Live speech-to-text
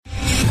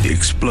The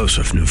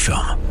explosive new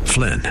film,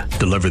 Flynn,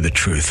 deliver the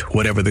truth,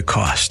 whatever the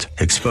cost,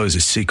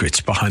 exposes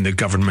secrets behind the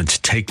government's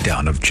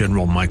takedown of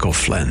General Michael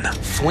Flynn.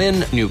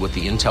 Flynn knew what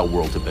the intel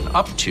world had been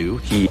up to.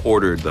 He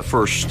ordered the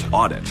first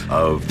audit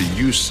of the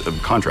use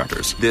of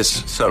contractors.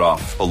 This set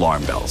off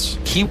alarm bells.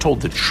 He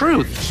told the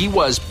truth. He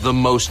was the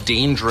most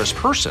dangerous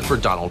person for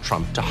Donald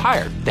Trump to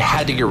hire. They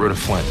had to get rid of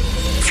Flynn.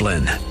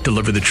 Flynn,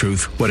 deliver the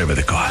truth, whatever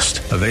the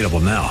cost. Available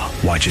now.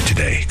 Watch it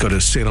today. Go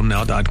to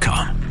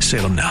salemnow.com.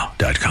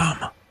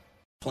 salemnow.com.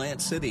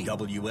 Plant City,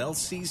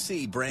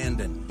 WLCC,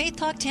 Brandon. Faith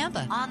Talk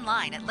Tampa.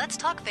 Online at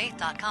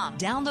letstalkfaith.com.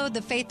 Download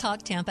the Faith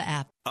Talk Tampa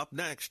app. Up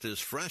next is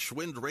Fresh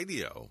Wind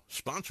Radio,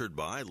 sponsored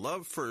by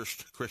Love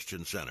First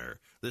Christian Center.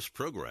 This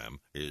program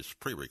is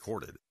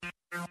pre-recorded.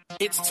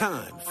 It's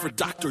time for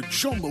Dr.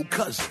 Jomo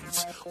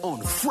Cousins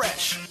on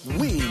Fresh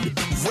Wind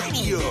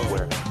Radio.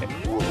 Where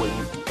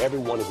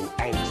everyone is in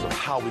angst of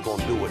how we're going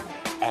to do it.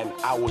 And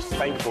I was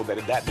thankful that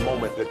at that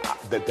moment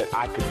that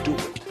I could do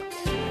it.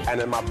 And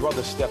then my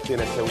brother stepped in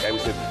and he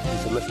said,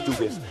 let's do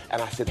this.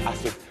 And I said,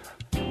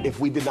 if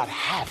we did not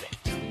have it,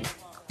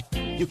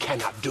 you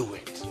cannot do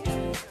it.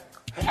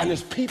 And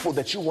there's people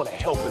that you want to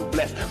help and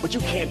bless, but you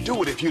can't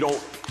do it if you don't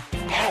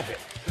have it.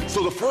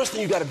 So the first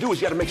thing you got to do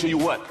is you got to make sure you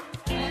what?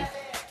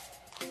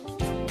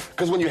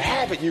 Because when you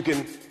have it, you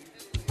can,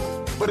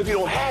 but if you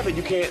don't have it,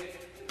 you can't,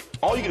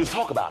 all you can do is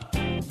talk about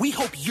it. We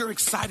hope you're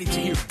excited to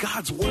hear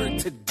God's word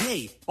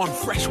today on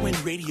Fresh Wind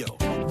Radio.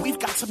 We've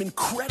got some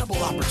incredible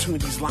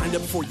opportunities lined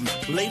up for you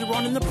later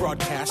on in the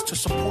broadcast to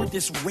support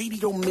this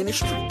radio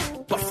ministry.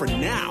 But for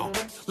now,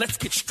 let's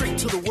get straight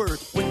to the word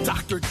with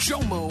Dr.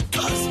 Jomo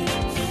Cousins.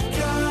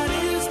 God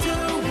is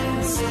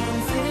doing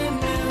something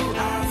new.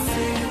 I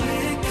feel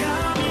it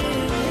coming.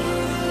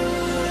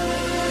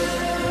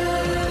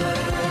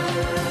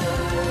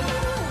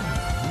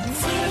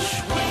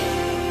 Fresh Wind.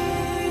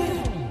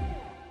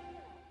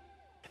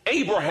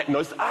 Abraham, no,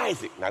 it's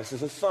Isaac. Now, this is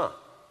his son.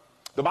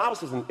 The Bible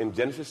says in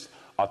Genesis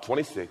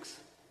 26,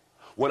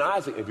 when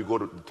Isaac, if you go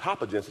to the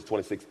top of Genesis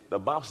 26, the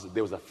Bible says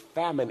there was a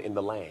famine in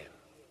the land.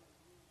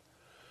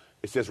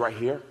 It says right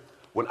here,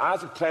 when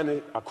Isaac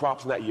planted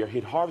crops in that year,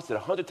 he'd harvested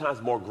 100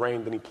 times more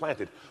grain than he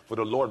planted, for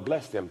the Lord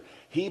blessed him.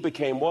 He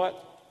became what?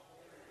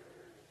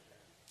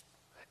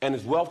 And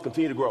his wealth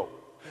continued to grow.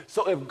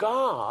 So if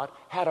God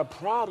had a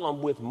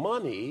problem with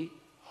money,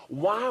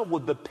 why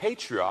would the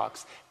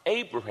patriarchs,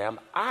 Abraham,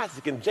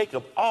 Isaac, and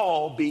Jacob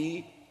all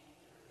be?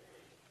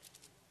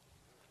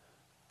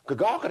 Because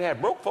God could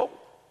have broke folk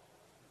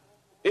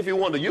if he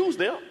wanted to use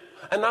them.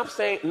 And I'm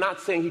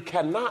not saying he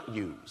cannot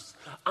use.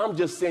 I'm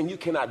just saying you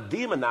cannot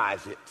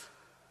demonize it.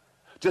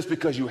 Just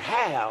because you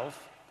have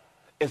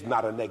is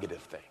not a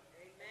negative thing.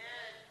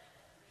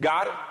 Amen.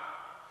 Got it?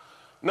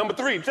 Number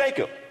 3,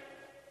 Jacob.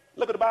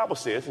 Look what the Bible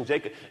says in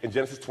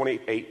Genesis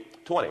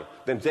 28:20.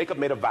 Then Jacob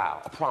made a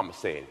vow, a promise,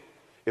 saying,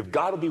 if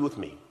God will be with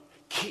me,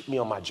 keep me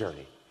on my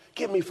journey,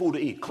 give me food to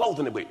eat,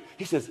 clothing to wear.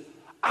 He says,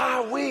 I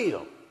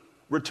will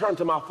return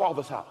to my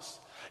father's house.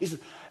 He says,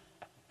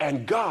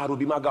 and God will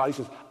be my God. He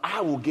says,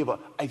 I will give a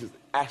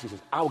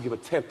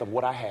tenth of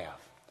what I have.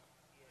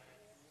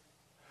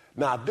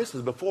 Now, this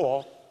is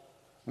before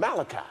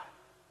Malachi,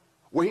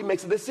 where he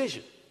makes a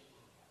decision.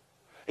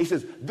 He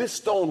says, this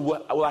stone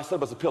will I set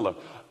up as a pillar,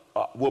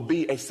 will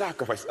be a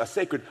sacrifice, a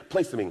sacred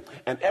place to me.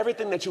 And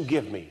everything that you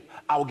give me,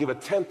 I will give a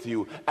tenth to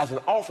you as an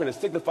offering to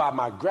signify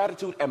my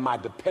gratitude and my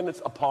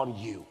dependence upon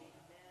you.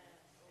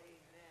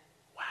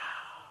 Wow.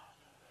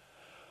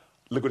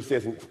 Look what it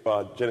says in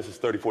Genesis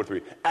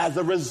 34:3. As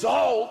a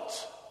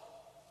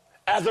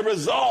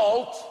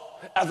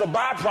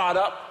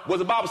byproduct, what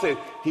the Bible says,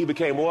 he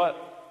became what?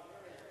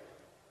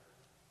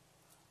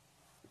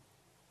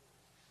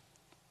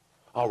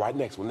 All right,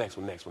 next one.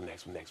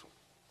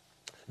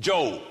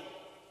 Job.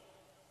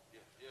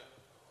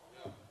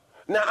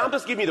 Now, I'm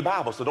just giving you the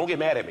Bible, so don't get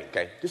mad at me,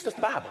 okay? This is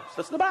the Bible.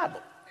 This is the Bible.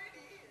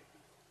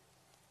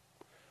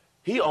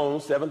 He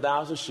owned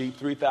 7,000 sheep,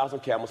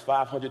 3,000 camels,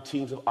 500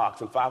 teams of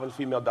oxen, 500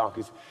 female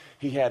donkeys.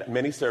 He had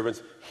many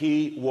servants.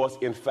 He was,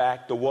 in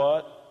fact, the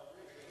what?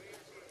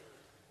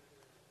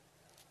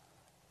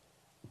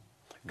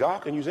 God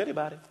can use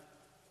anybody.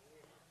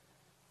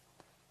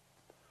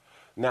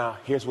 Now,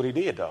 here's what he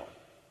did, though.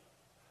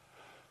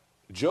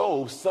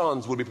 Job's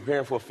sons would be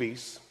preparing for a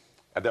feast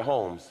at their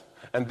homes,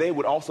 and they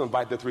would also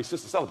invite their 3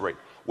 sisters to celebrate.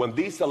 When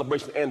these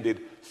celebrations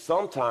ended,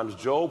 sometimes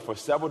Job, for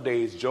several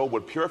days, Job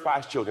would purify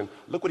his children.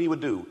 Look what he would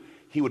do.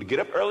 He would get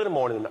up early in the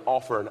morning and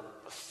offer a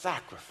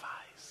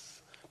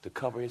sacrifice to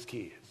cover his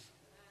kids.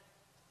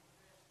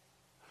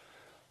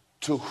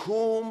 To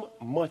whom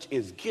much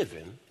is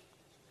given,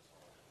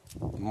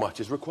 much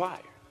is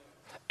required.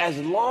 As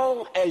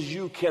long as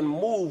you can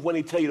move when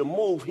he tell you to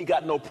move, he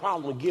got no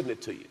problem with giving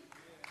it to you.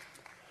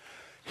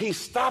 He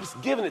stops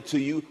giving it to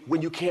you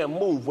when you can't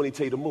move when he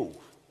tell you to move.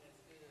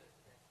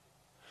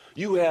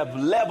 You have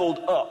leveled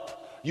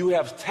up. You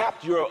have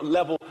tapped your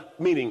level,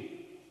 meaning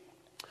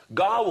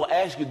God will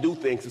ask you to do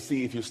things to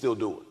see if you still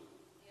do it.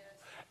 Yes.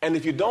 And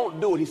if you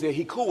don't do it, he said,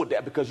 he cool with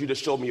that because you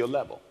just showed me your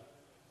level.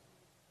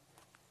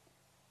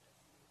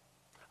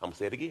 I'm going to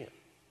say it again.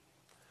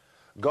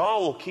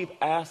 God will keep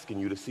asking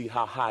you to see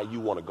how high you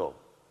want to go.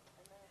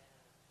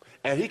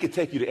 And he can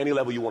take you to any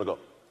level you want to go.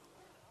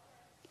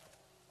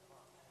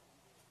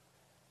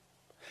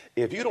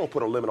 If you don't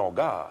put a limit on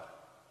God,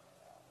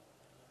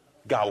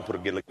 God will put a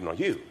limit on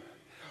you.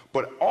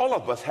 But all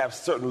of us have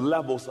certain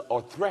levels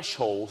or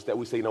thresholds that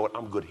we say, you know what,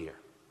 I'm good here.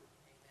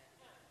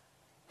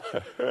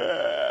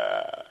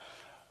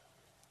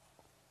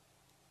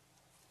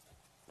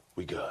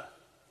 We good.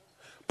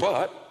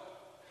 But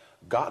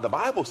God, the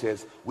Bible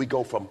says we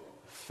go from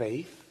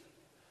faith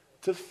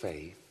to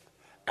faith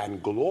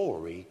and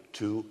glory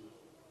to,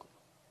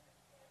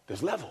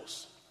 there's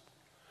levels.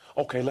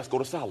 Okay, let's go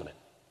to Solomon.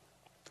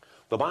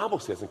 The Bible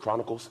says in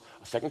Chronicles,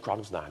 2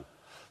 Chronicles 9,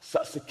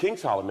 King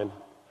Solomon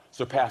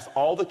surpassed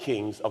all the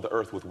kings of the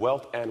earth with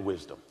wealth and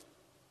wisdom.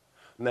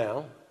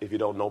 Now, if you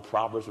don't know,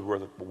 Proverbs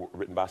were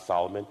written by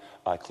Solomon,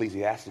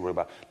 Ecclesiastes were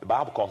written by, the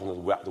Bible calls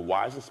him the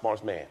wisest and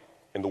smartest man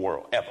in the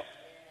world, ever.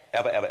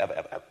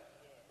 Ever.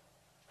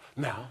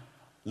 Now,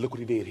 look what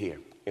he did here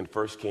in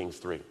 1 Kings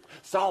 3.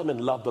 Solomon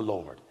loved the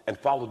Lord and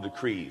followed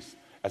decrees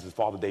as his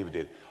father David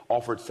did,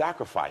 offered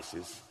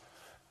sacrifices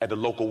at the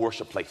local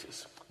worship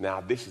places. Now,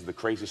 this is the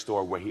crazy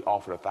story where he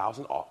offered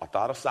 1,000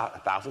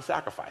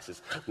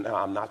 sacrifices. Now,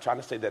 I'm not trying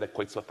to say that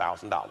equates to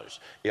 $1,000.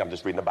 Yeah, I'm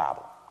just reading the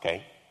Bible,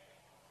 okay?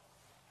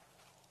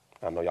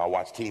 I know y'all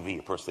watch TV.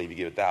 A person say if you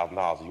give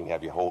 $1,000, you can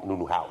have your whole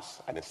new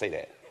house. I didn't say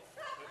that.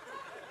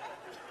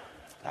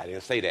 I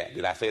didn't say that.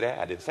 Did I say that?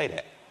 I didn't say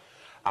that.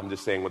 I'm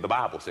just saying what the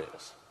Bible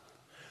says.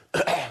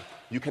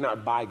 You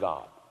cannot buy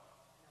God.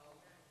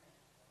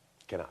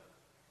 Cannot.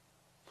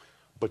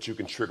 But you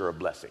can trigger a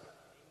blessing.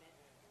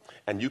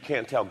 And you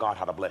can't tell God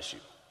how to bless you.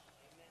 See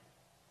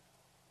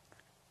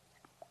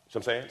what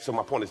I'm saying? So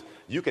my point is,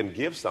 you can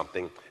give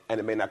something and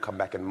it may not come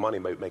back in money,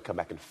 but it may come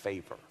back in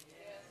favor.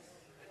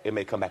 It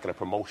may come back in a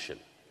promotion.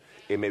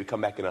 It may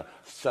come back in a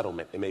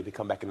settlement. It may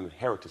come back in an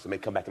inheritance. It may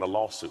come back in a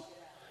lawsuit.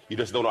 You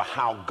just don't know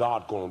how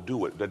God going to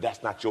do it.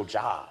 That's not your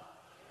job.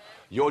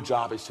 Your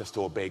job is just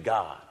to obey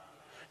God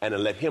and to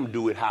let him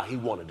do it how he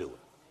want to do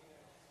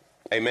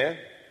it. Amen?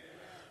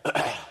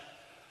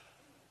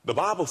 The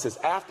Bible says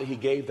after he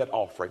gave that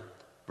offering,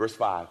 verse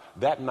 5,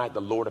 that night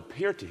the Lord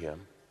appeared to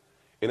him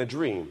in a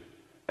dream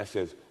and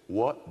says,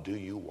 what do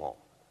you want?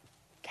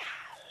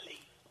 Golly.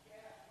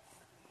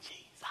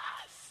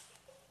 Jesus.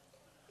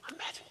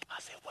 Imagine God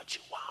said, what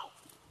you want?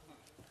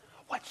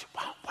 What you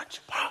want? What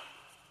you want?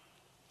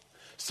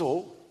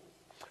 So,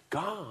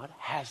 God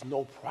has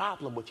no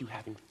problem with you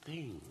having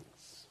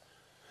things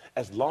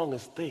as long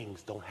as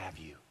things don't have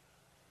you.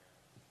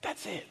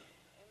 That's it.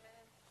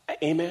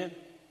 Amen.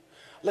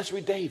 Let's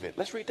read David.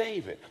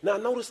 Now,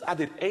 notice I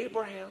did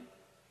Abraham,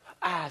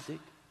 Isaac,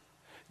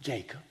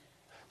 Jacob,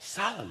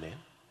 Solomon,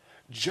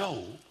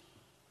 Job.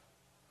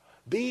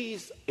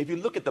 These, if you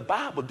look at the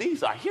Bible,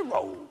 these are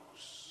heroes.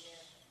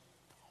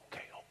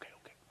 Okay.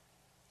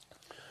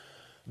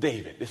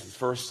 David, this is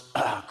 1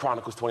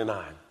 Chronicles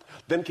 29.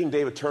 Then King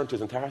David turned to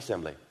his entire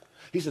assembly.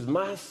 He says,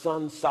 my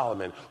son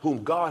Solomon,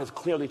 whom God has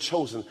clearly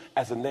chosen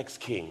as the next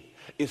king,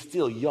 is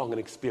still young and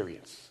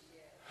experienced.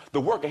 The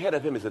work ahead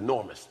of him is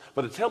enormous.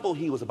 But the temple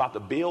he was about to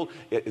build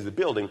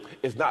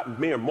is not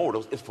mere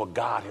mortals, it's for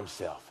God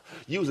himself.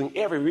 Using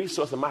every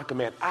resource at my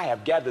command, I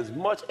have gathered as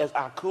much as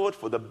I could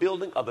for the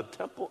building of the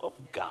temple of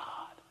God.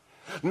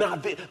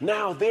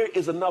 Now there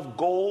is enough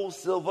gold,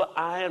 silver,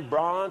 iron,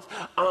 bronze,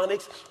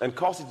 onyx, and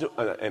costly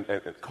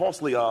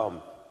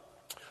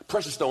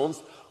precious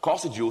stones,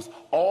 costly jewels,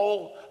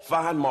 all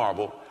fine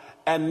marble.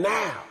 And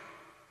now,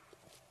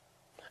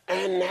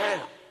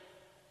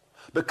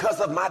 because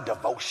of my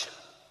devotion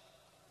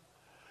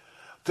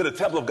to the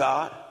temple of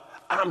God,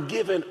 I'm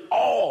giving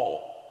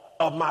all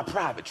of my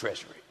private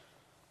treasury.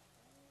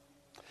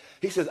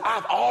 He says,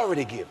 I've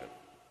already given.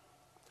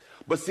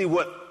 But see,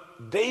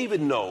 what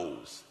David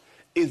knows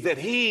is that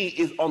he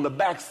is on the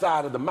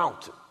backside of the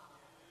mountain.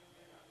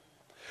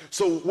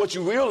 So what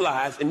you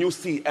realize, and you'll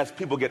see as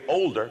people get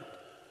older,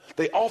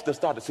 they often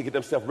start to get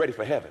themselves ready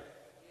for heaven.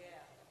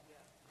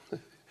 Yeah.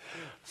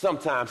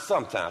 Sometimes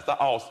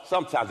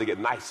they get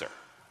nicer.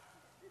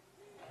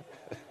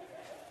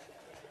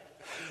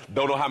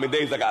 Don't know how many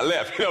days I got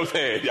left. You know what I'm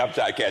saying? I'm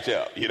trying to catch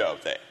up. You know what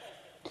I'm saying?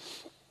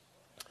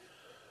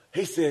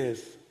 He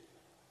says,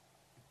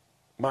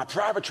 my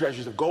private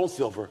treasures of gold and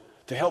silver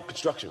to help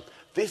construction.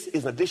 This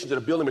is in addition to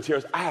the building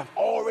materials I have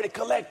already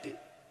collected.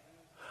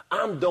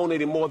 I'm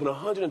donating more than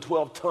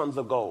 112 tons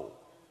of gold.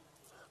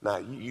 Now,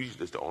 you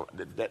just don't,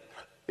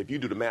 if you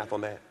do the math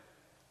on that,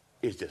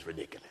 it's just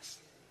ridiculous.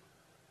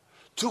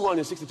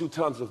 262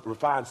 tons of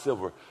refined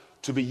silver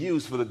to be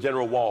used for the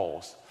general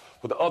walls,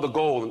 for the other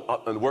gold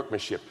and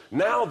workmanship.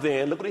 Now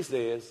then, look what he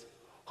says,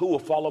 who will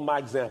follow my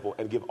example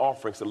and give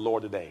offerings to the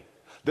Lord today?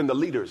 Then the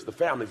leaders, the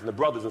families, and the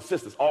brothers and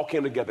sisters all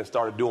came together and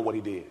started doing what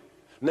he did.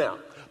 Now,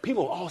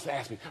 people also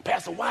ask me,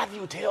 Pastor, why do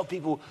you tell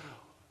people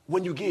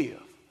when you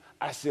give?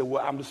 I said,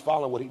 well, I'm just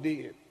following what he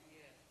did.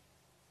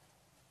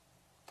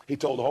 He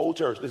told the whole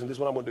church, listen, this is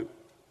what I'm going to do.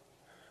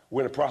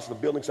 We're in the process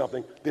of building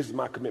something. This is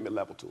my commitment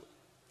level to it.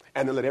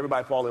 And then let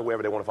everybody fall in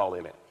wherever they want to fall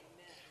in at.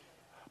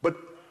 But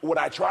what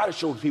I try to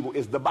show people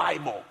is the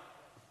Bible.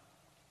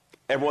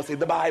 Everyone say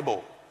the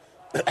Bible.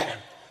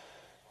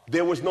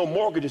 There was no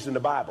mortgages in the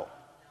Bible.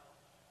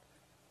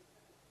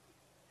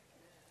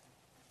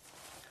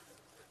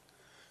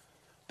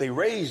 They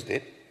raised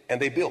it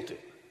and they built it.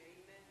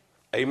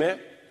 Amen.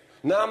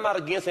 Now, I'm not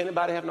against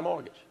anybody having a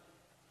mortgage.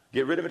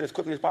 Get rid of it as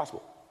quickly as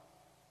possible.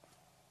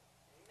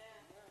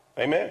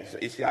 Amen.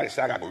 You see, I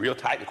got to go real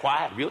tight and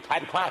quiet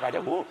right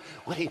there. Whoa,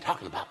 what are you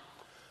talking about?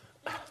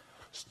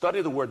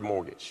 Study the word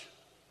mortgage.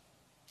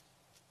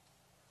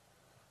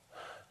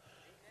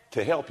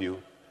 To help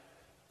you,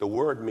 the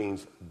word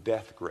means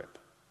death grip.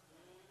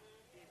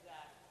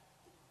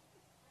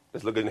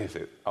 Let's look at it and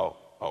say, oh.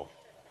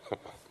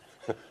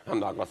 I'm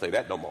not going to say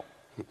that no more.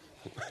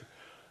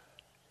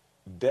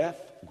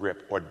 Death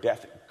grip or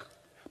death,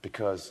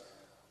 because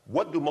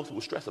what do most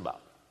people stress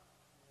about?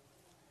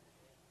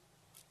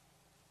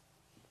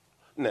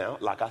 Now,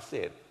 like I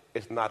said,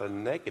 it's not a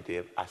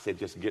negative. I said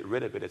just get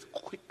rid of it as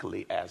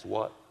quickly as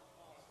what?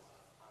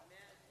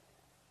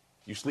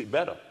 You sleep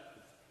better.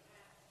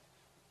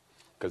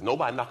 Because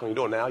nobody knocking on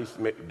your door now.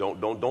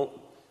 Don't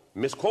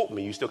misquote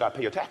me. You still got to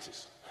pay your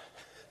taxes.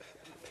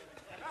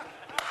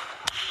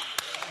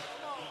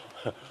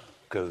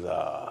 Because,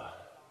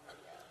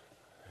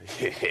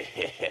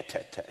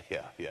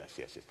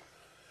 yes.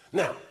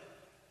 Now,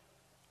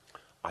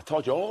 I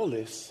taught you all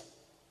this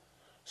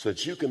so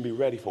that you can be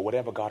ready for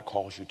whatever God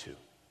calls you to.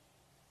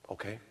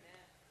 Okay?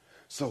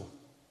 So,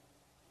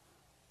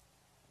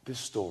 this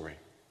story,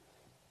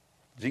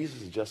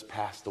 Jesus has just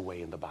passed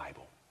away in the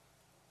Bible.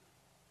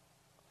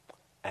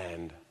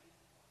 And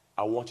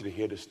I want you to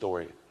hear this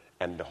story.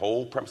 And the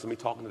whole premise of me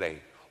talking today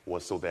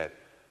was so that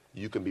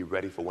you can be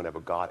ready for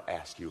whenever God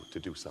asks you to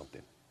do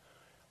something.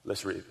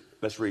 Let's read,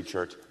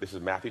 church. This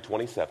is Matthew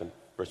 27,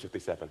 verse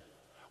 57.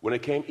 When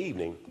it came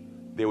evening,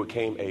 there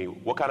came a,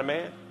 what kind of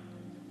man?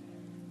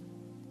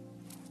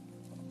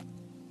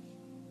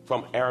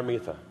 From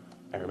Arimathea,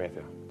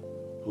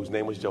 whose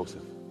name was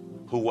Joseph,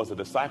 who was a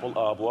disciple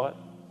of what?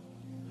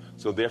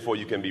 So therefore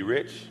you can be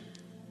rich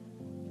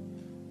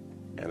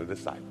and a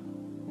disciple.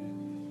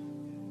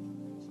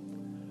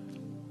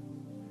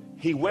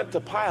 He went to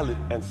Pilate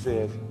and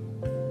said,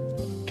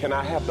 can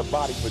I have the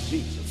body for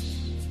Jesus?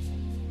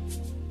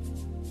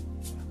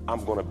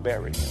 I'm going to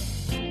bury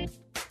him.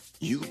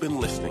 You've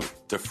been listening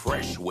to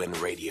Fresh Wind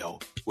Radio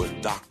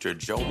with Dr.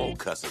 Jomo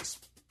Cousins,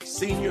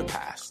 Senior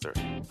Pastor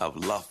of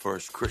Love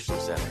First Christian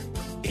Center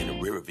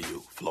in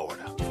Riverview,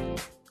 Florida.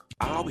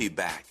 I'll be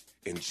back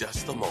in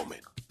just a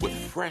moment with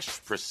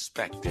fresh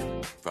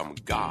perspective from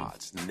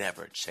God's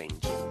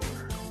never-changing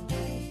word.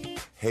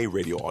 Hey,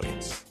 radio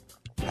audience.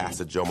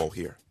 Pastor Jomo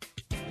here.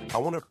 I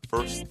want to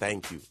first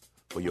thank you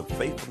for your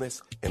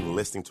faithfulness in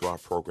listening to our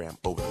program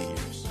over the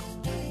years.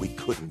 We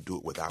couldn't do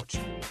it without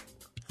you.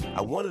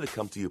 I wanted to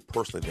come to you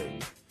personally today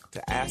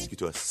to ask you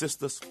to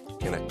assist us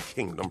in a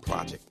kingdom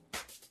project.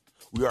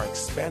 We are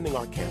expanding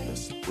our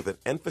campus with an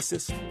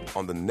emphasis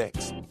on the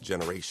next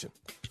generation.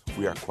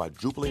 We are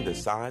quadrupling the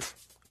size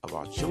of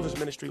our children's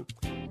ministry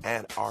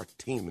and our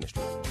teen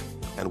ministry,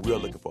 and we are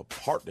looking for a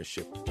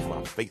partnership from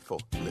our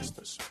faithful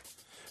listeners.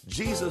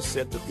 Jesus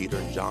said to Peter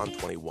in John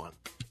 21,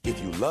 if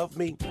you love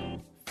me,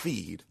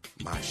 feed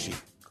my sheep.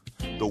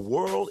 The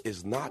world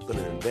is not going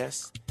to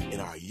invest in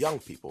our young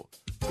people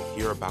to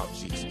hear about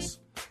Jesus.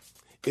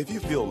 If you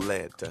feel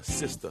led to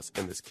assist us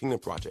in this kingdom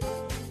project,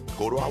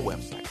 go to our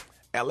website,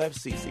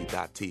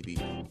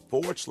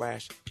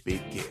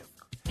 lfcc.tv/big-give,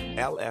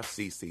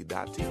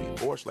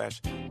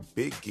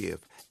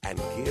 lfcc.tv/big-give, and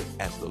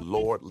give as the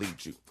Lord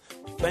leads you.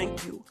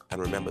 Thank you,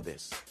 and remember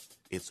this,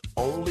 it's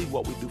only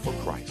what we do for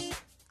Christ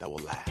that will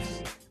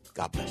last.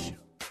 God bless you.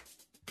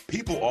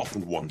 People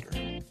often wonder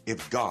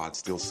if God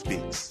still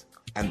speaks,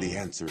 and the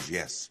answer is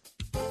yes.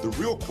 The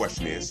real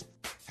question is,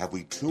 have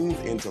we tuned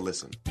in to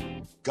listen?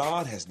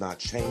 God has not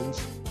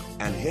changed,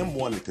 and Him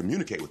wanting to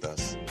communicate with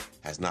us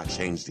has not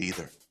changed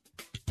either.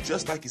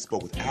 Just like He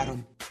spoke with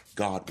Adam,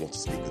 God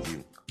wants to speak with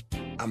you.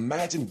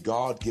 Imagine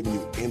God giving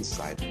you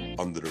insight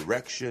on the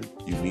direction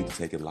you need to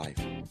take in life.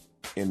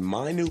 In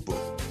my new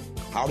book,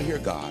 How to Hear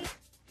God,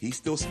 He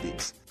Still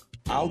Speaks,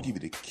 I'll give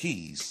you the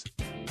keys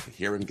to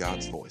hearing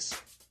God's voice.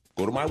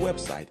 Go to my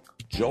website,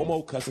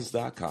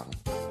 JomoCousins.com.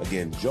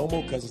 Again,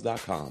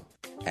 JomoCousins.com,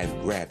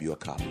 and grab you a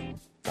copy.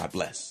 God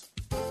bless.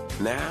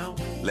 Now,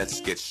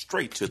 let's get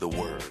straight to the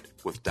word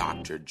with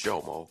Dr.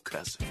 Jomo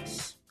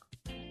Cousins.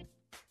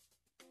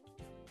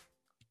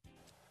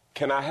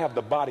 Can I have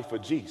the body for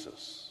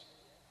Jesus?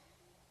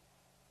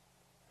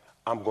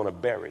 I'm going to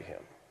bury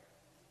him.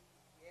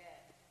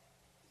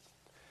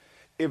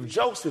 If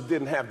Joseph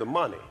didn't have the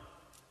money,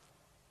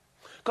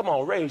 come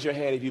on, raise your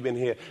hand if you've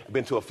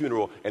been to a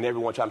funeral and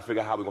everyone trying to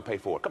figure out how we're going to pay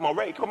for it. Come on,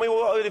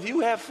 if you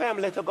have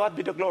family, to God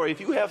be the glory. If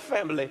you have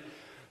family,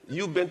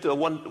 you've been to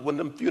one of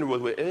them funerals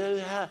where,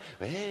 how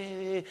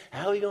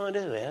are we going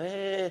to do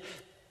it?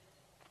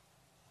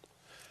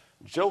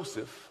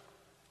 Joseph,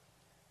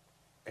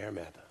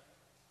 Arimathea,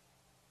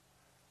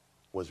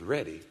 was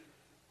ready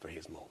for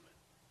his moment.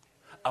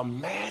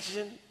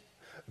 Imagine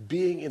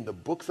being in the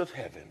books of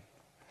heaven,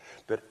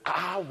 that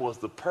I was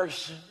the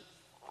person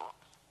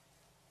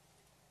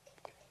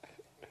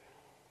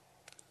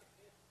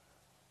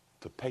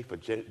to pay for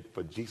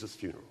Jesus'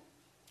 funeral.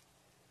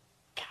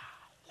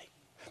 Golly.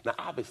 Now,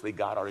 obviously,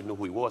 God already knew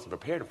who he was and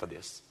prepared him for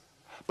this.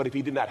 But if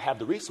he did not have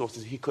the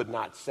resources, he could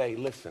not say,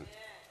 listen,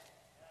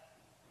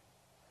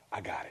 I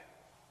got it.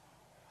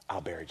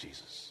 I'll bury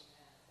Jesus.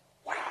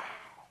 Wow.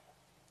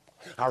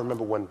 I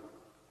remember when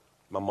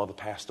my mother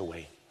passed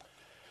away,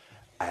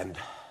 and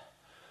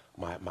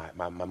my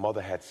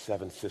mother had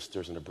 7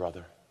 sisters and a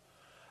brother,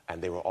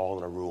 and they were all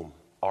in a room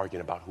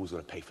arguing about who's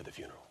going to pay for the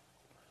funeral.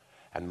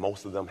 And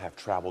most of them have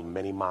traveled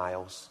many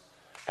miles,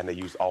 and they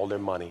used all their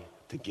money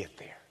to get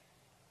there,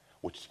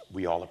 which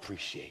we all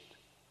appreciate.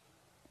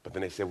 But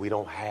then they said, we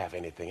don't have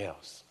anything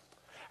else.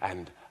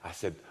 And I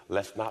said,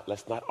 let's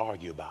not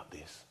argue about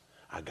this.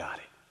 I got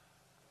it.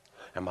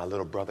 And my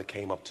little brother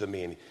came up to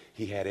me, and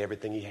he had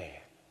everything he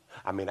had.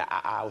 I mean,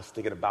 I was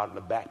thinking about it in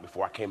the back.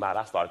 Before I came out,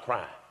 I started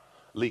crying.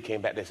 Lee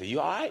came back there and said, you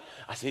all right?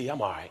 I said, yeah,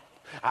 I'm all right.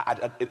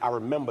 I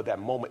remember that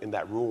moment in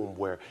that room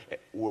where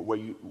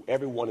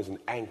everyone is in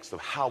angst of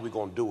how we're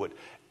going to do it.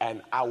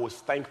 And I was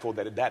thankful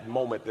that at that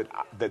moment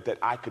that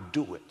I could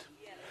do it.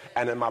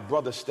 And then my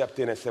brother stepped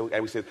in and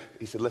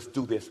he said, let's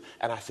do this.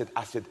 And I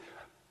said,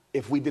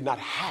 if we did not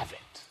have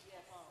it,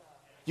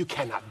 you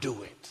cannot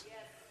do it.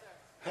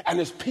 And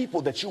there's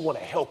people that you want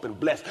to help and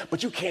bless,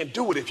 but you can't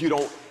do it if you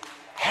don't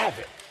have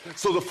it.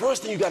 So the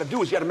first thing you got to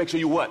do is you got to make sure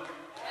you what?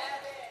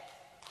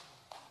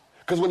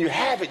 Because when you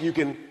have it, you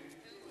can.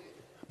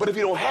 But if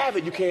you don't have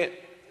it, you can't.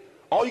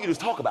 All you can do is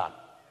talk about it.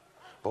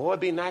 Boy, it'd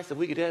be nice if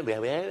we could do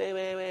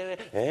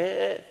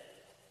it.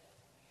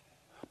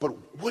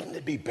 But wouldn't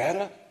it be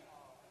better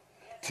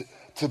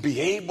to be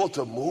able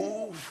to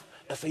move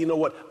and say, you know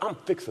what, I'm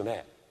fixing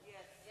that.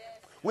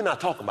 We're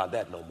not talking about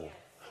that no more.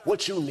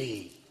 What you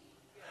need.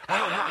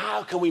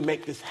 How can we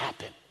make this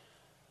happen?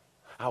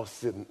 I was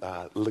sitting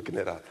looking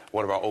at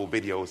one of our old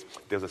videos.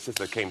 There's a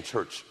sister that came to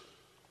church,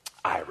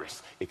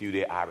 Iris. If you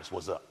there, Iris,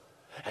 what's up?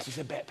 And she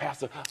said,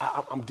 Pastor,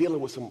 I'm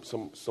dealing with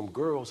some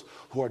girls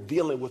who are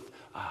dealing with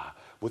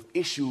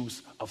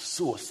issues of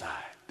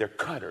suicide. They're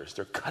cutters.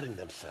 They're cutting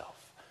themselves.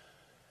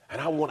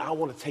 And I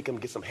want to take them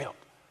and get some help.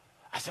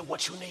 I said,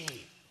 what you need?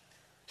 She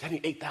said, I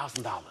need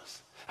 $8,000.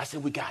 I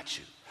said, we got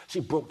you. She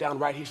broke down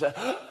right here. She said,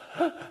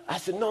 I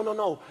said,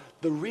 no.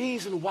 The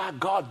reason why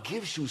God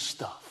gives you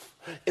stuff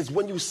is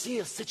when you see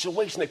a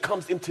situation that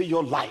comes into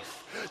your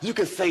life, you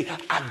can say,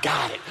 I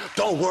got it.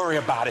 Don't worry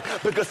about it.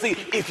 Because see,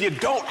 if you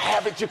don't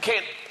have it, you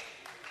can't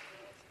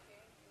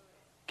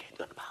do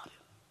nothing about it.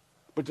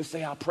 But just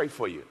say, I'll pray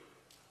for you.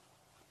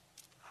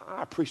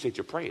 I appreciate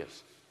your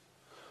prayers.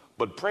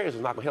 But prayers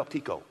is not going to help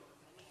Tico.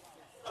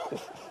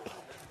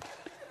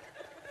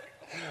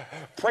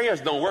 Prayers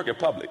don't work in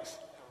Publix.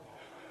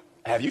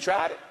 Have you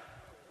tried it?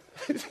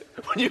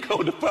 When you go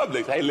to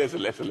Publix, hey,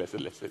 listen.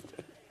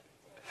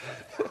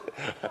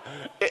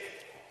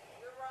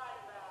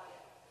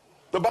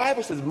 The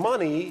Bible says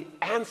money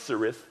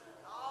answereth.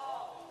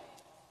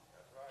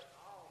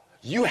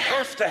 You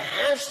have to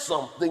have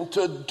something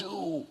to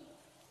do.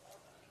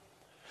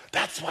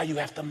 That's why you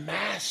have to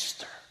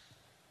master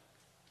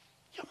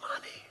your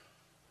money.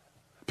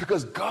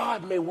 Because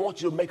God may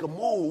want you to make a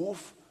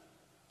move,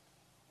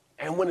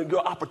 and when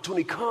your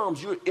opportunity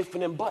comes, you're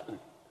ifing and butting.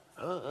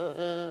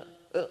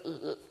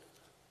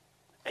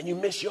 And you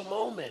miss your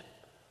moment.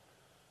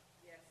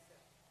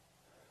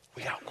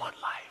 We got one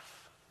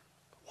life,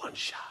 one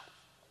shot.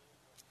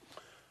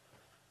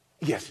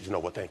 Yes, you know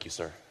what? Thank you,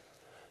 sir.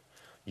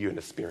 You're in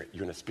the spirit.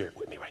 You're in the spirit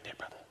with me right there,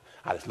 brother.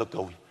 I just looked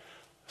over you.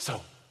 So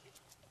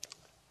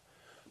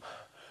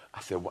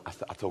I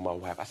told my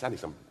wife, I said, I need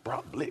some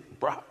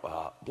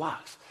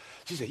blocks.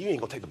 She said, you ain't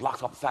gonna take the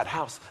blocks off the side of the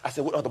house. I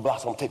said, what other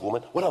blocks I'm gonna take,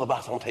 woman? What other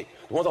blocks I'm gonna take?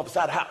 The ones off the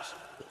side of the house.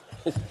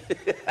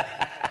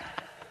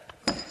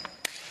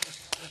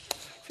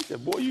 She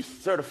said, boy, you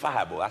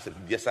certifiable. I said,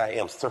 yes, I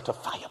am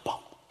certifiable.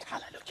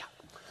 Hallelujah.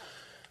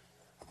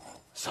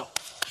 So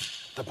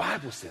the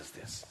Bible says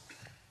this: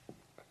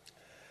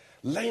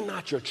 lay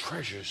not your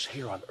treasures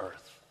here on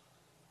earth,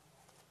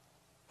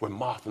 where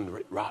moth and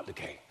rot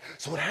decay.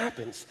 So what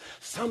happens,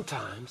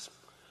 sometimes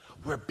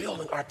we're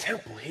building our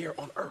temple here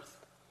on earth.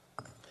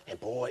 And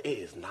boy, it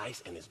is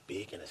nice and it's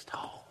big and it's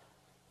tall.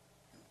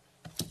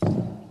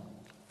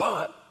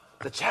 But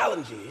the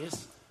challenge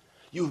is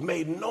you've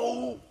made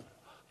no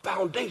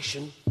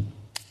foundation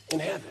in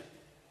heaven.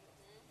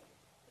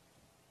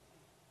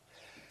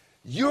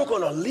 You're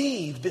going to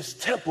leave this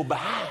temple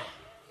behind.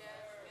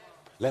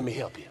 Let me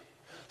help you.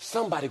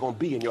 Somebody going to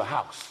be in your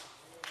house.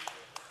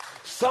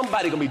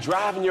 Somebody going to be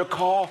driving your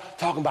car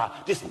talking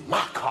about, this is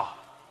my car.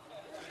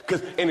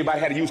 Because anybody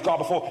had a used car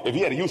before? If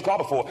you had a used car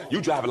before, you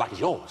drive it like it's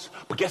yours.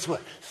 But guess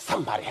what?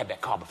 Somebody had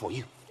that car before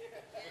you.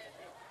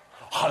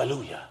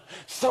 Hallelujah.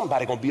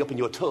 Somebody going to be up in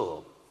your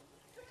tub.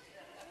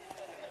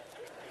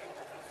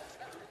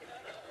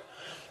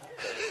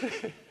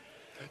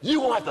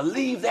 You're going to have to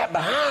leave that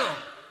behind.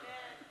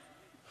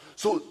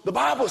 So the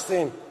Bible is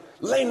saying,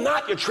 lay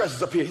not your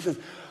treasures up here. He says,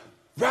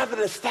 rather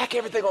than stack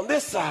everything on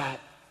this side,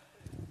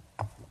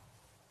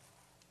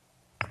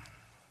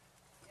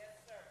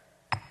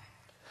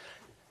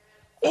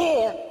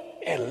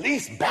 at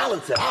least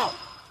balance it out.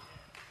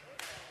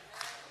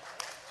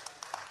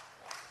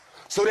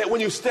 So that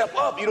when you step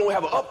up, you don't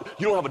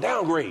have a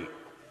downgrade.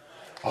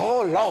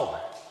 Oh, Lord.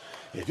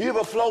 If you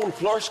ever flown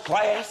first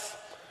class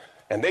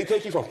and they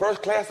take you from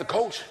first class to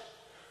coach,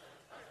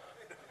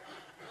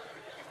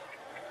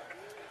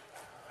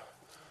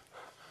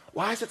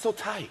 why is it so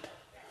tight?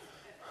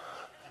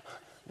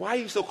 Why are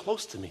you so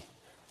close to me?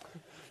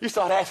 You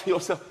start asking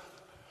yourself.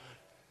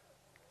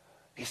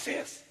 He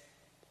says,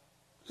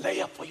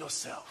 lay up for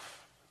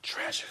yourself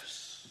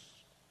treasures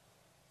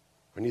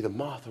where neither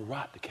moth or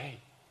rot decay.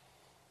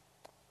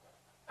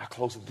 I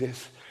close with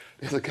this.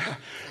 There's a guy.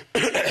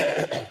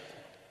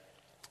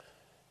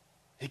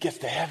 He gets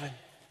to heaven.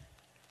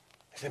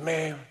 He said,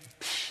 man,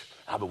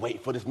 I've been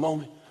waiting for this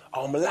moment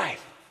all my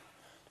life.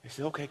 He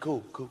said, okay,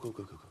 cool.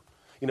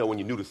 You know, when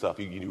you're new to stuff,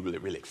 you're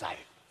really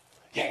excited.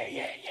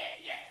 Yeah.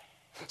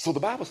 So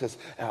the Bible says,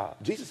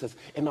 Jesus says,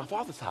 in my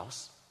Father's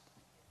house,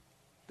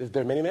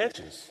 there are many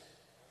mansions.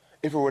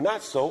 If it were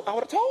not so, I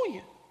would have told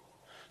you.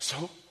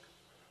 So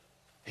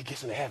he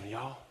gets into heaven,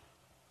 y'all.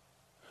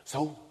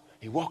 So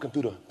he walking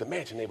through the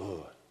mansion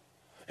neighborhood.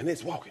 And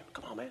it's walking.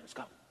 Come on, man, let's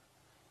go.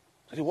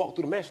 So he walked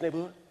through the mansion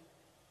neighborhood.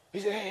 He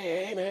said,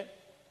 hey, man,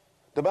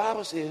 the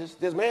Bible says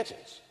there's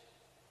mansions.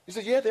 He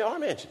said, yeah, there are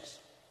mansions.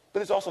 But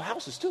there's also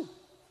houses, too.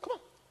 Come on.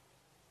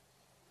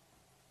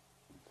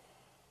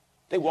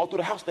 They walk through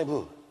the house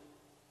neighborhood.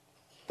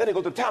 Then they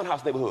go to the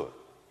townhouse neighborhood.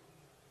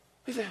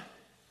 He said,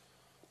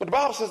 but the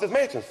Bible says there's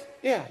mansions.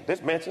 Yeah,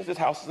 there's mansions, there's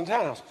houses and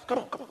townhouses. Come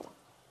on.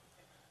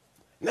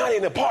 Now they're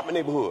in the apartment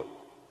neighborhood.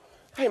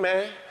 Hey,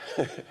 man.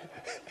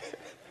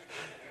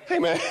 Hey,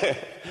 man,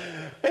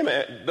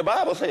 the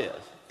Bible says.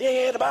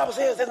 Yeah, the Bible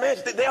says there's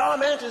mansions. There are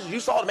mansions.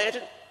 You saw the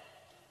mansion.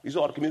 You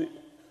saw the community.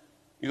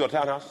 You saw the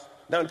townhouses.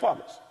 Now in the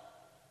apartments.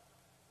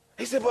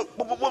 He said, but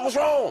what was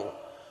wrong?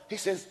 He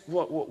says,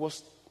 well,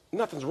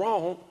 nothing's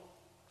wrong.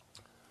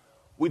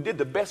 We did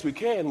the best we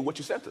can with what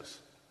you sent us.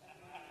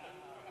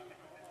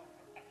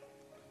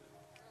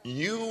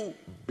 You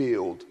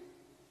build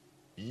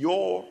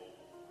your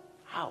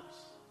house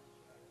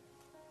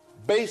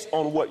based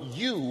on what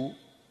you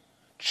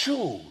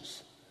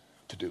choose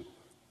to do.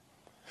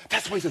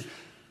 That's why he says,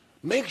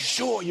 make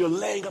sure you're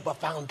laying up a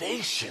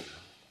foundation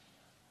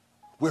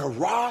where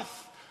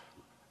wrath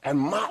and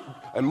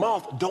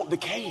moth don't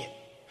decay it.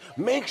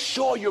 Make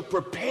sure you're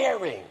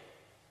preparing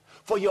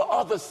for your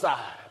other side,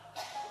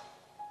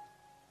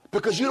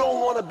 because you don't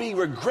want to be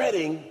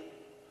regretting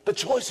the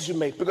choices you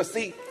make. Because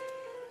see,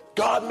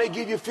 God may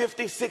give you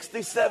 50,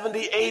 60, 70,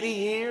 80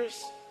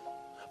 years,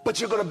 but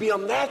you're going to be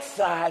on that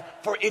side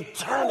for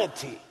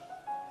eternity.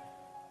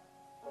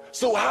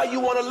 So how you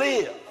want to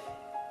live,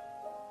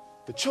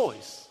 the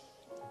choice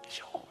is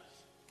yours.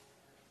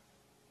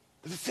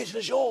 The decision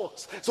is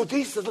yours. So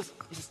Jesus says, listen,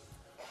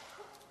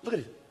 look at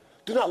it.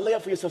 Do not lay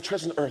up for yourself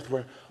treasure on earth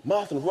where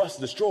moth and rust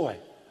destroy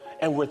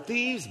and where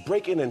thieves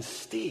break in and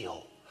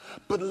steal.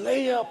 But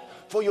lay up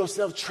for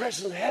yourself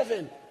treasure in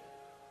heaven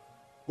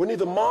where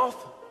neither moth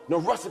nor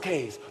rust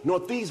decays, nor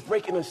thieves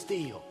break in and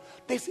steal.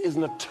 This is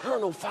an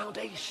eternal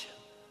foundation.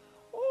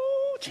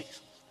 Oh,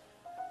 Jesus.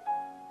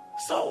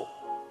 So,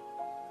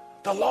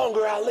 the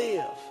longer I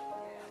live,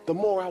 the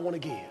more I want to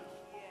give.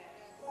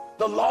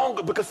 The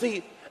longer, because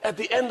see, at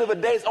the end of the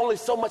day, there's only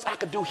so much I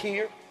can do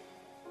here.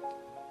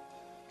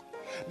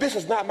 This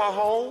is not my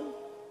home.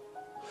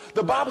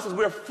 The Bible says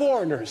we're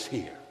foreigners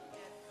here.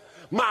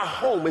 My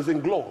home is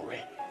in glory.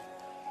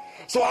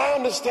 So I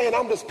understand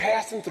I'm just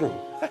passing through.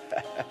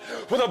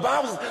 Well, the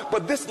Bible says,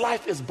 but this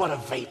life is but a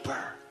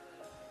vapor.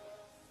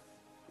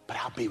 But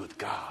I'll be with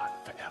God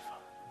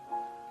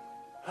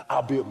forever.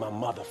 I'll be with my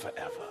mother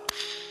forever.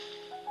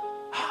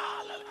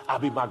 I'll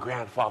be my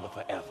grandfather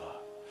forever.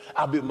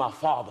 I'll be with my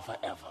father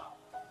forever.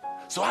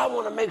 So I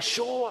want to make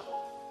sure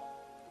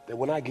that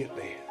when I get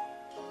there,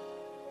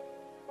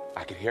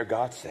 I can hear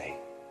God say,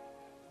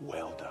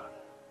 well done,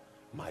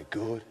 my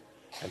good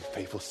and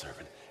faithful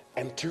servant.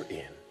 Enter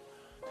in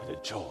to the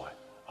joy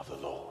of the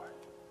Lord.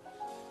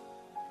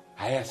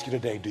 I ask you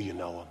today, do you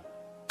know him?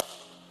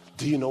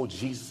 Do you know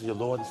Jesus is your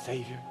Lord and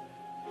Savior?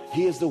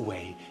 He is the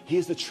way, he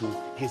is the truth,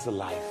 he is the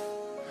life.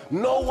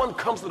 No one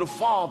comes to the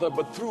Father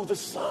but through the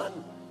Son.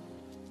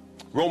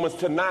 Romans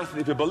 10:9 says,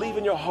 if you believe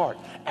in your heart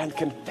and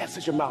confess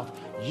with your mouth,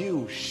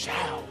 you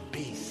shall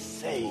be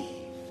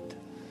saved.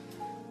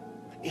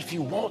 If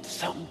you want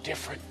something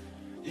different,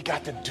 you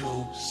got to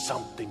do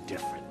something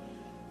different.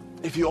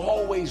 If you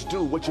always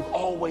do what you've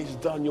always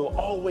done, you'll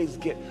always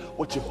get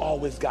what you've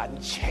always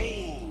gotten.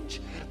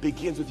 Change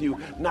begins with you.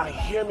 Now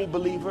hear me,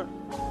 believer.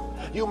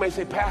 You may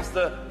say,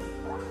 Pastor,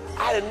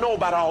 I didn't know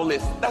about all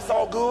this. That's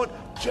all good.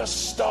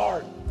 Just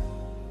start.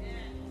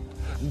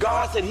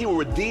 God said he will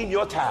redeem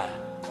your time.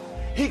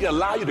 He can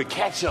allow you to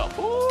catch up.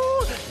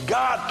 Ooh,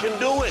 God can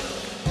do it.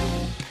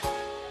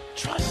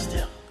 Trust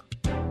him.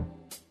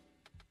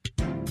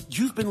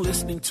 You've been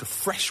listening to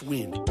Fresh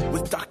Wind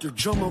with Dr.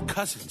 Jomo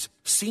Cousins,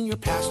 Senior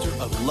Pastor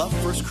of Love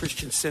First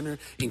Christian Center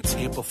in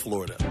Tampa,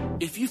 Florida.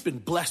 If you've been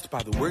blessed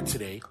by the word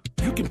today,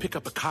 you can pick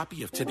up a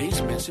copy of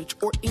today's message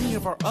or any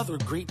of our other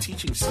great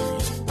teaching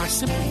series by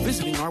simply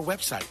visiting our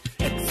website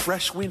at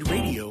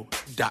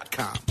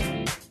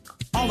freshwindradio.com.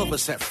 All of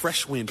us at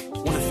Fresh Wind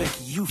want to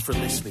thank you for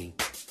listening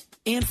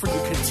and for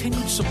your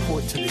continued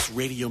support to this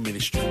radio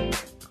ministry.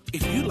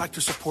 If you'd like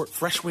to support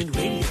Fresh Wind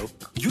Radio,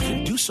 you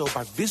can do so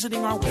by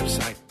visiting our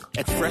website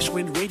at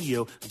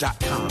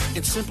freshwindradio.com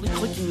and simply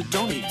clicking the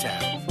Donate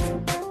tab.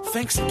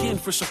 Thanks again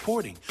for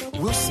supporting.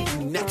 We'll see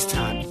you next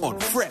time on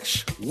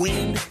Fresh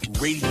Wind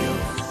Radio.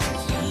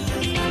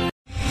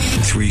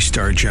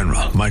 3-star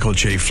General Michael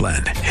J.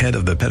 Flynn, head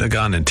of the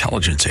Pentagon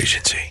Intelligence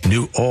Agency,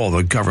 knew all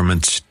the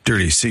government's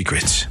dirty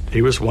secrets.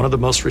 He was one of the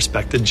most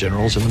respected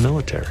generals in the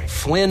military.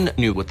 Flynn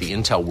knew what the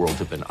intel world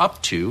had been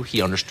up to.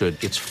 He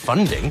understood its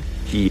funding.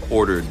 He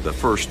ordered the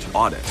first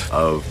audit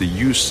of the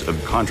use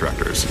of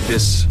contractors.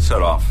 This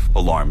set off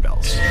alarm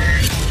bells.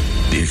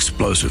 The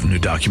explosive new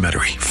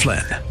documentary,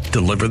 Flynn,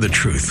 Deliver the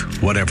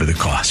Truth, Whatever the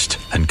Cost,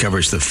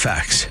 uncovers the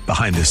facts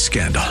behind this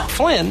scandal.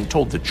 Flynn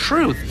told the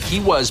truth. He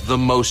was the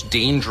most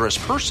dangerous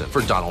person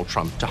for Donald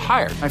Trump to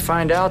hire. I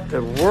find out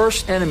the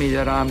worst enemy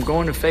that I'm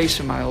going to face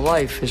in my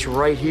life is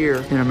right here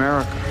in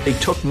America. They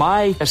took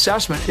my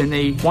assessment and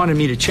they wanted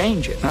me to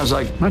change it. And I was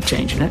like, I'm not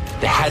changing it.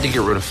 They had to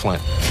get rid of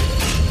Flynn.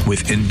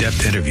 With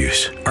in-depth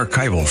interviews,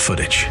 archival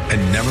footage,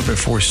 and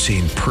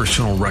never-before-seen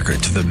personal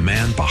records of the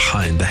man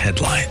behind the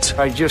headlines.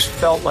 I just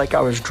felt like I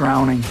was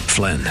drowning.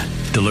 Flynn,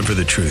 Deliver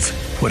the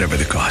Truth, Whatever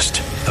the Cost.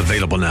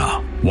 Available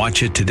now.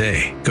 Watch it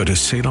today. Go to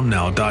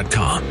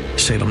salemnow.com.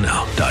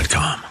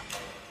 salemnow.com.